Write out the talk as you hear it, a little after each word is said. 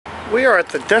We are at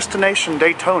the Destination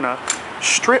Daytona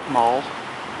strip mall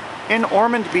in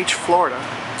Ormond Beach, Florida.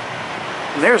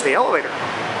 And there's the elevator.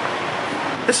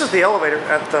 This is the elevator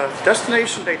at the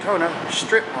Destination Daytona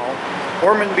strip mall,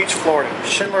 Ormond Beach, Florida,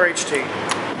 Schindler HT.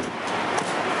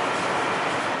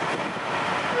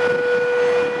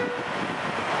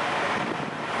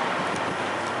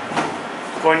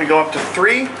 Going to go up to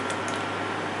 3.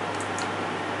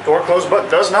 Door close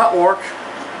button does not work.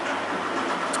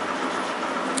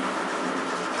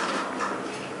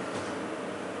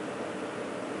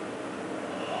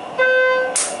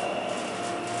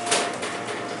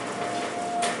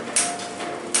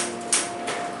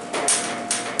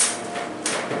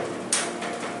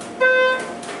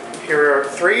 Here are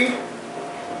 3.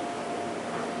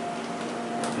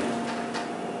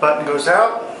 Button goes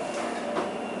out.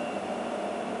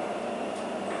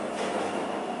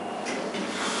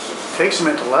 Takes a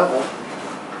minute to level.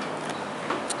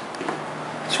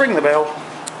 Let's ring the bell.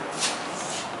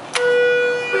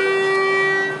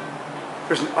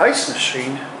 There's an ice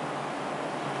machine.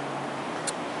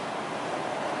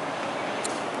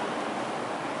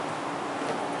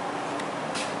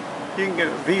 You can get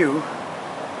a view.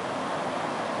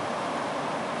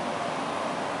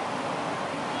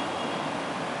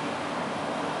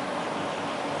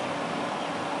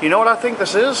 You know what I think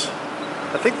this is?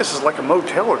 I think this is like a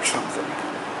motel or something.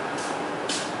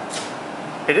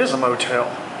 It is a motel.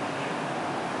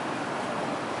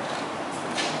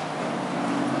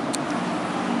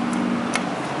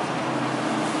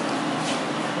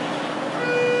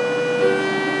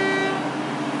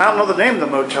 I don't know the name of the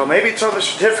motel. Maybe it's on the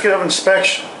certificate of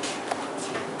inspection.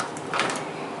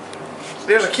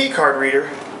 There's a key card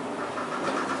reader.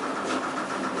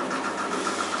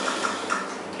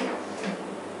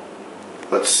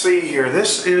 Let's see here.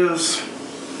 This is,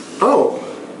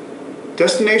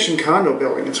 Destination Condo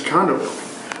Building. It's a condo building.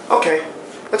 Okay,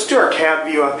 let's do our cab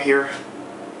view up here.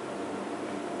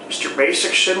 Just your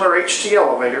basic Schindler HT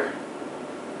elevator.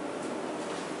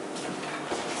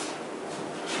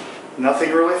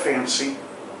 Nothing really fancy.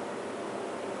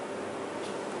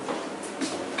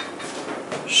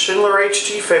 Schindler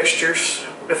HT fixtures,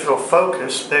 if it'll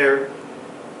focus, there.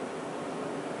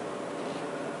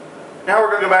 Now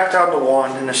we're going to go back down to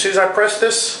 1, and as soon as I press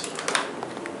this,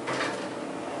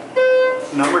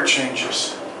 number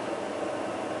changes.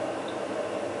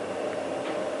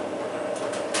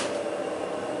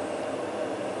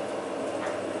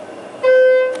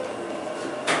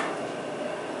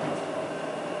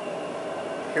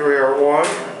 Here we are 1.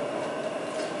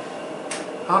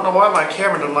 I don't know why my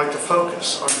camera doesn't like to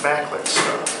focus on backlit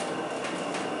stuff.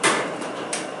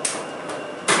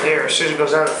 There, as soon as it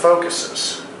goes out, it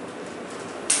focuses.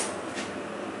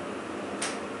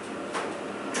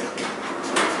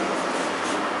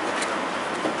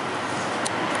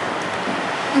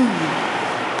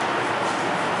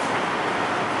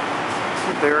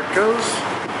 There it goes.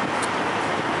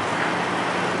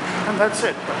 And that's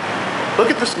it. Look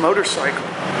at this motorcycle.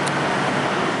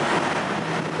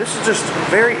 This is just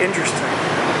very interesting.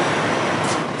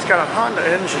 It's got a Honda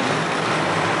engine.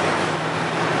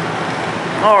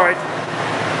 Alright.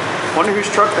 Wonder whose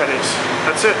truck that is.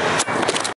 That's it.